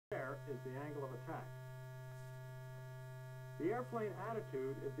the angle of attack. The airplane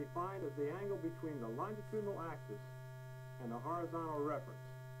attitude is defined as the angle between the longitudinal axis and the horizontal reference.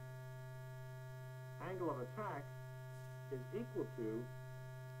 Angle of attack is equal to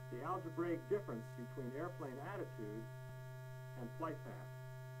the algebraic difference between airplane attitude and flight path.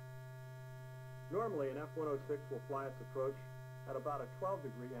 Normally, an F-106 will fly its approach at about a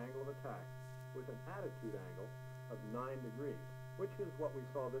 12-degree angle of attack with an attitude angle of 9 degrees, which is what we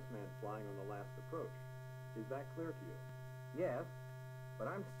saw this man flying on the last approach. Is that clear to you? Yes, but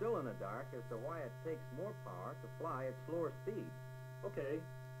I'm still in the dark as to why it takes more power to fly at slower speeds. Okay,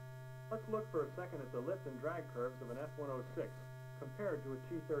 let's look for a second at the lift and drag curves of an F-106 compared to a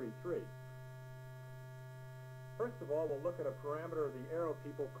T-33. First of all, we'll look at a parameter the aero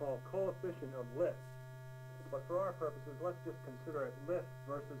people call coefficient of lift. But for our purposes, let's just consider it lift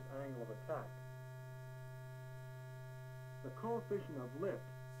versus angle of attack. The coefficient of lift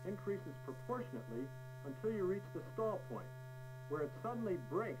increases proportionately until you reach the stall point, where it suddenly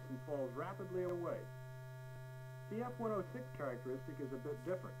breaks and falls rapidly away. The F-106 characteristic is a bit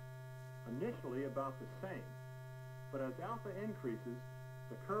different, initially about the same, but as alpha increases,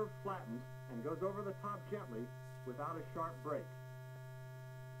 the curve flattens and goes over the top gently without a sharp break.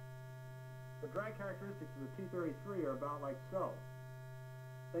 The drag characteristics of the T-33 are about like so.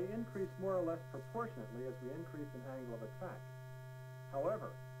 They increase more or less proportionately as we increase in angle of attack. However,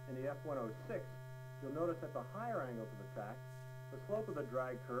 in the F-106, you'll notice at the higher angles of attack, the slope of the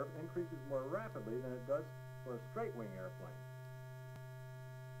drag curve increases more rapidly than it does for a straight-wing airplane.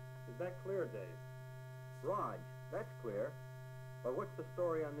 Is that clear, Dave? Raj, that's clear. But what's the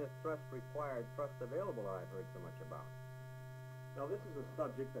story on this thrust required, thrust available I've heard so much about? Now, this is a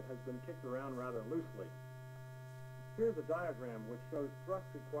subject that has been kicked around rather loosely. Here's a diagram which shows thrust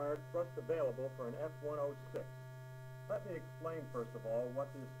required, thrust available for an F-106. Let me explain, first of all, what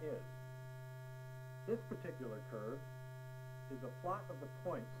this is. This particular curve is a plot of the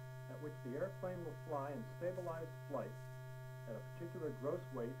points at which the airplane will fly in stabilized flight at a particular gross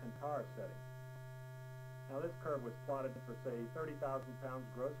weight and power setting. Now, this curve was plotted for, say, 30,000 pounds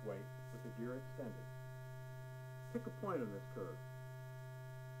gross weight with the gear extended. Pick a point on this curve.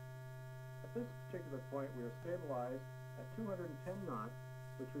 At this particular point, we are stabilized at 210 knots,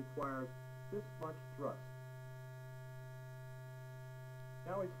 which requires this much thrust.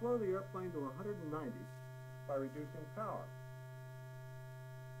 Now we slow the airplane to 190 by reducing power.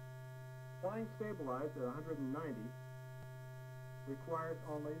 Flying stabilized at 190 requires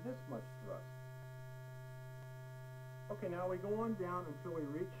only this much thrust. Okay, now we go on down until we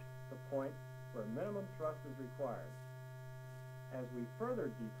reach the point where minimum thrust is required. As we further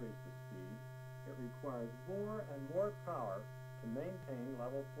decrease the speed, it requires more and more power to maintain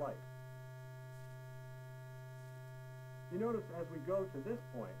level flight. You notice as we go to this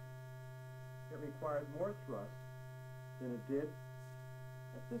point, it requires more thrust than it did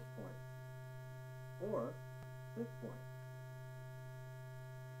at this point, or this point.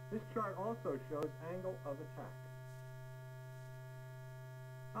 This chart also shows angle of attack.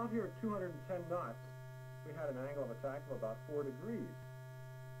 Out here at 210 knots, we had an angle of attack of about 4 degrees.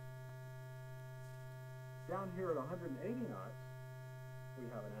 Down here at 180 knots, we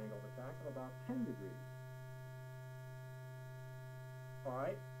have an angle of attack of about 10 degrees. All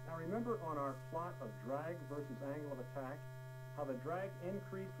right, now remember on our plot of drag versus angle of attack, how the drag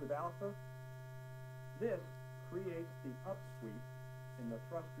increased with alpha? This creates the upsweep in the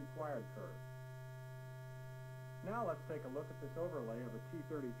thrust required curve. Now let's take a look at this overlay of a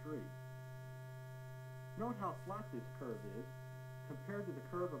T-33. Note how flat this curve is compared to the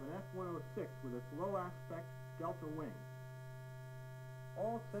curve of an F-106 with its low aspect delta wing.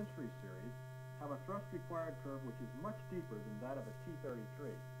 All Century series have a thrust required curve which is much deeper than that of a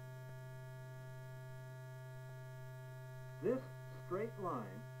T-33. This straight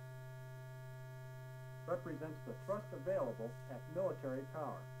line represents the thrust available at military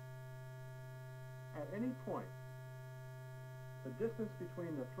power. At any point, the distance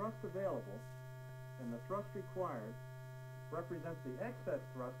between the thrust available and the thrust required represents the excess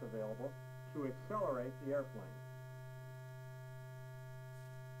thrust available to accelerate the airplane.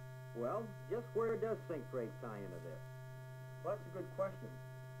 Well, just where does sink rate tie into this? Well, that's a good question.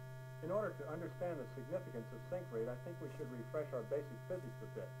 In order to understand the significance of sink rate, I think we should refresh our basic physics a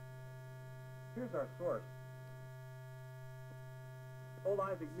bit. Here's our source. Old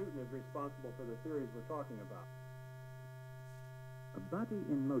Isaac Newton is responsible for the theories we're talking about. A body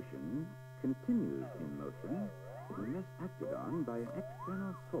in motion continues in motion unless acted on by an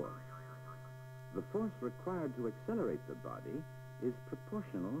external force. The force required to accelerate the body is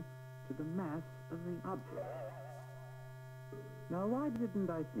proportional to the mass of the object. Now, why didn't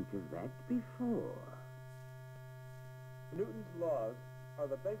I think of that before? Newton's laws are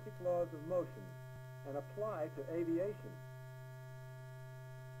the basic laws of motion and apply to aviation.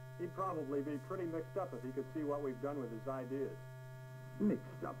 He'd probably be pretty mixed up if he could see what we've done with his ideas.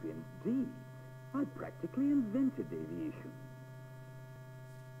 Mixed up indeed. I practically invented aviation.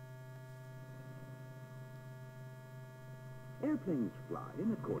 Airplanes fly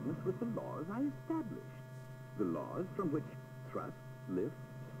in accordance with the laws I established. The laws from which thrust, lift,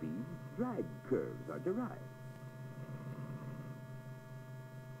 speed, drag curves are derived.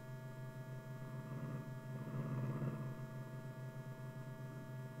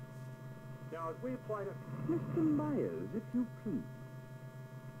 Now, as we apply to... Mr. Myers, if you please.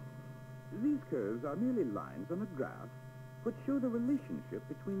 These curves are merely lines on a graph which show the relationship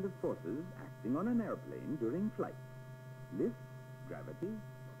between the forces acting on an airplane during flight. Lift, gravity,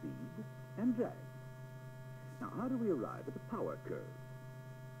 speed, and drag. Now, how do we arrive at the power curve?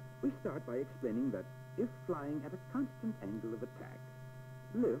 We start by explaining that if flying at a constant angle of attack,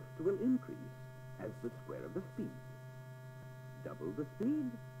 lift will increase as the square of the speed. Double the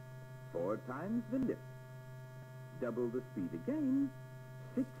speed, 4 times the lift. Double the speed again,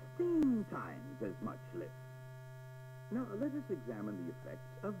 16 times as much lift. Now, let us examine the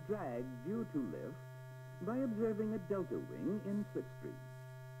effects of drag due to lift by observing a delta wing in slipstream.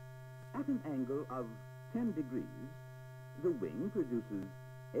 At an angle of 10 degrees, the wing produces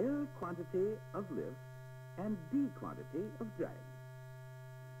L quantity of lift and D quantity of drag.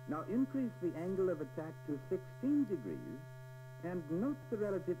 Now, increase the angle of attack to 16 degrees and note the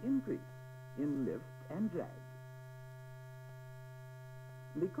relative increase in lift and drag.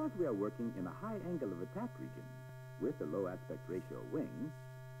 Because we are working in a high angle of attack region with a low aspect ratio wing,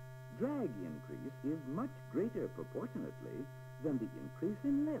 drag increase is much greater proportionately than the increase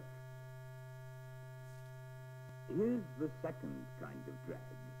in lift. Here's the second kind of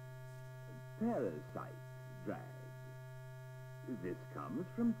drag, parasite drag. This comes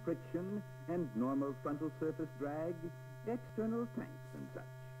from friction and normal frontal surface drag, external tanks and such.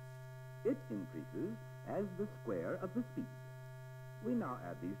 It increases as the square of the speed. We now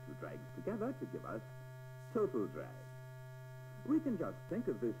add these two drags together to give us total drag. We can just think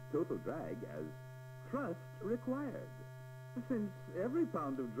of this total drag as thrust required, since every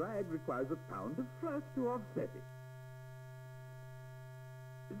pound of drag requires a pound of thrust to offset it.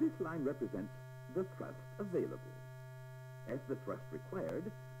 This line represents the thrust available. As the thrust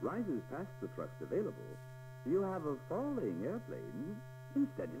required rises past the thrust available, you have a falling airplane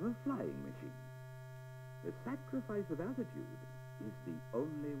instead of a flying machine. The sacrifice of altitude is the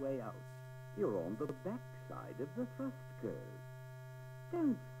only way out. You're on the backside of the thrust curve.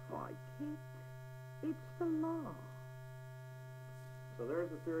 Don't fight it. It's the law. So there's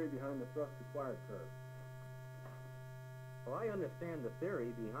the theory behind the thrust required curve. Well, I understand the theory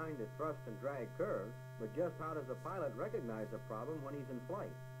behind the thrust and drag curves, but just how does a pilot recognize a problem when he's in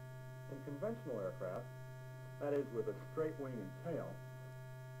flight? In conventional aircraft, that is with a straight wing and tail,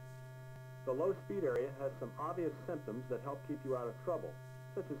 the low speed area has some obvious symptoms that help keep you out of trouble,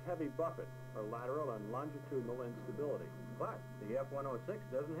 such as heavy buffet or lateral and longitudinal instability. But the F-106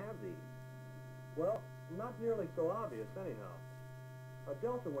 doesn't have these. Well, not nearly so obvious anyhow. A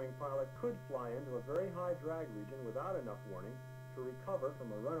delta wing pilot could fly into a very high drag region without enough warning to recover from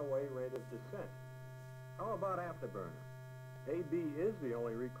a runaway rate of descent. How about afterburner? AB is the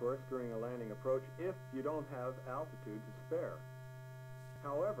only recourse during a landing approach if you don't have altitude to spare.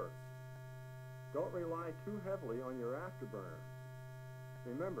 However, don't rely too heavily on your afterburner.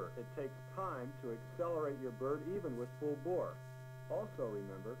 Remember, it takes time to accelerate your bird even with full bore. Also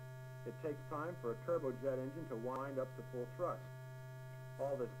remember, it takes time for a turbojet engine to wind up to full thrust.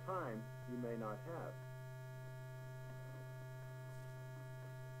 All this time you may not have.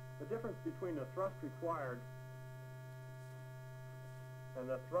 The difference between the thrust required and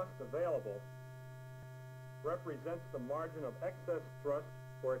the thrust available represents the margin of excess thrust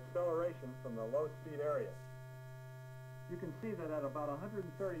for acceleration from the low speed area. You can see that at about 130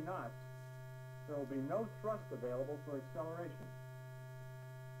 knots, there will be no thrust available for acceleration.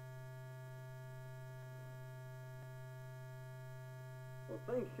 Well,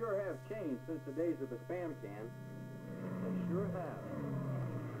 things sure have changed since the days of the spam can. They sure have.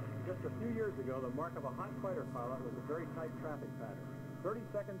 Just a few years ago, the mark of a hot fighter pilot was a very tight traffic pattern. 30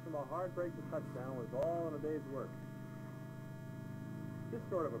 seconds from a hard break to touchdown was all in a day's work. This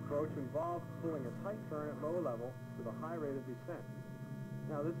sort of approach involves pulling a tight turn at low level with a high rate of descent.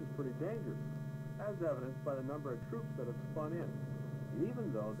 Now, this is pretty dangerous, as evidenced by the number of troops that have spun in,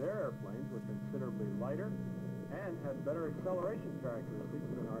 even though their airplanes were considerably lighter and had better acceleration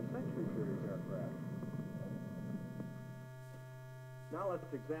characteristics than our Century Series aircraft. Now let's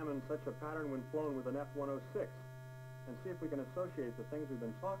examine such a pattern when flown with an F-106 and see if we can associate the things we've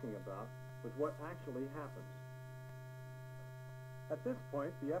been talking about with what actually happens. At this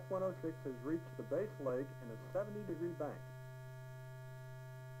point, the F-106 has reached the base leg in a 70-degree bank.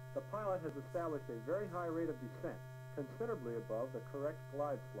 The pilot has established a very high rate of descent, considerably above the correct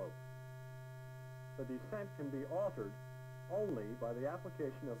glide slope. The descent can be altered only by the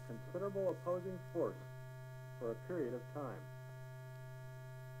application of considerable opposing force for a period of time.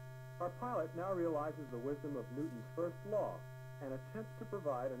 Our pilot now realizes the wisdom of Newton's first law and attempts to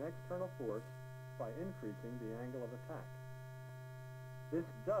provide an external force by increasing the angle of attack. This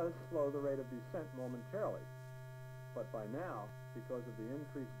does slow the rate of descent momentarily, but by now, because of the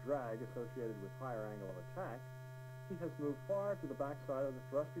increased drag associated with higher angle of attack, he has moved far to the backside of the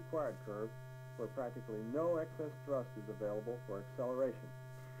thrust required curve where practically no excess thrust is available for acceleration.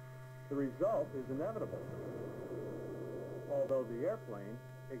 The result is inevitable, although the airplane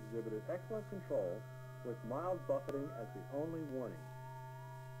exhibited excellent control with mild buffeting as the only warning.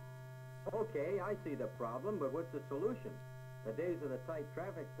 Okay, I see the problem, but what's the solution? The days of the tight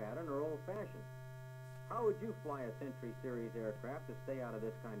traffic pattern are old-fashioned. How would you fly a Century Series aircraft to stay out of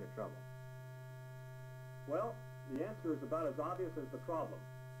this kind of trouble? Well, the answer is about as obvious as the problem.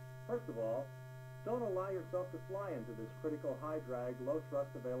 First of all, don't allow yourself to fly into this critical high-drag, low-thrust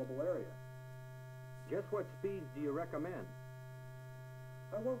available area. Just what speeds do you recommend?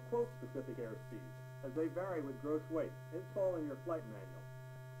 I won't quote specific airspeeds, as they vary with gross weight. It's all in your flight manual.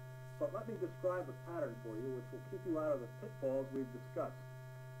 But let me describe a pattern for you which will keep you out of the pitfalls we've discussed.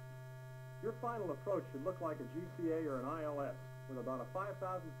 Your final approach should look like a GCA or an ILS, with about a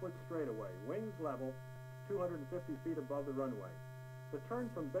 5,000-foot straightaway, wings level, 250 feet above the runway. The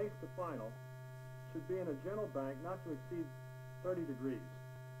turn from base to final should be in a gentle bank not to exceed 30 degrees,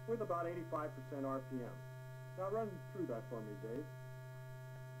 with about 85% RPM. Now run through that for me, Dave.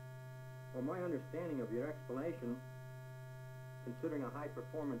 Well, my understanding of your explanation, considering a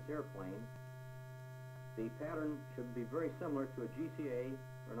high-performance airplane, the pattern should be very similar to a GCA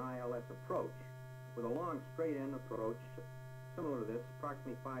or an ILS approach, with a long straight-in approach similar to this,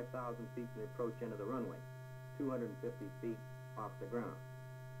 approximately 5,000 feet from the approach end of the runway, 250 feet off the ground.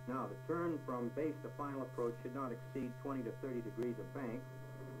 Now, the turn from base to final approach should not exceed 20 to 30 degrees of bank,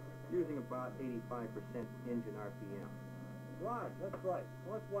 using about 85% engine RPM. Right, that's right.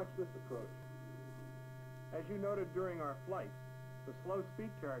 So let's watch this approach. As you noted during our flight, the slow speed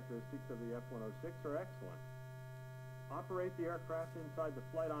characteristics of the F-106 are excellent. Operate the aircraft inside the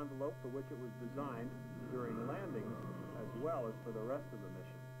flight envelope for which it was designed during landings as well as for the rest of the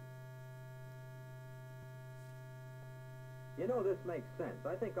mission. You know, this makes sense.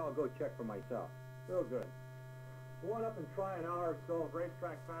 I think I'll go check for myself. Real good. Go on up and try an hour or so of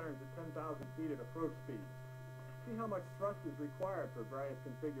racetrack patterns at 10,000 feet at approach speed. See how much thrust is required for various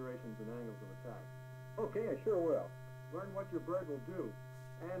configurations and angles of attack. Okay, I sure will. Learn what your bird will do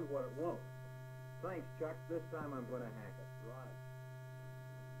and what it won't. Thanks, Chuck. This time I'm going to hack it. Right.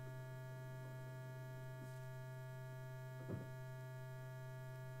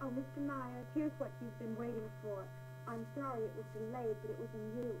 Oh, Mr. Myers, here's what you've been waiting for. I'm sorry it was delayed, but it was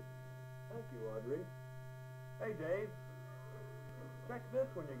in use. Thank you, Audrey. Hey, Dave. Check this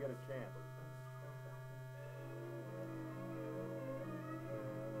when you get a chance.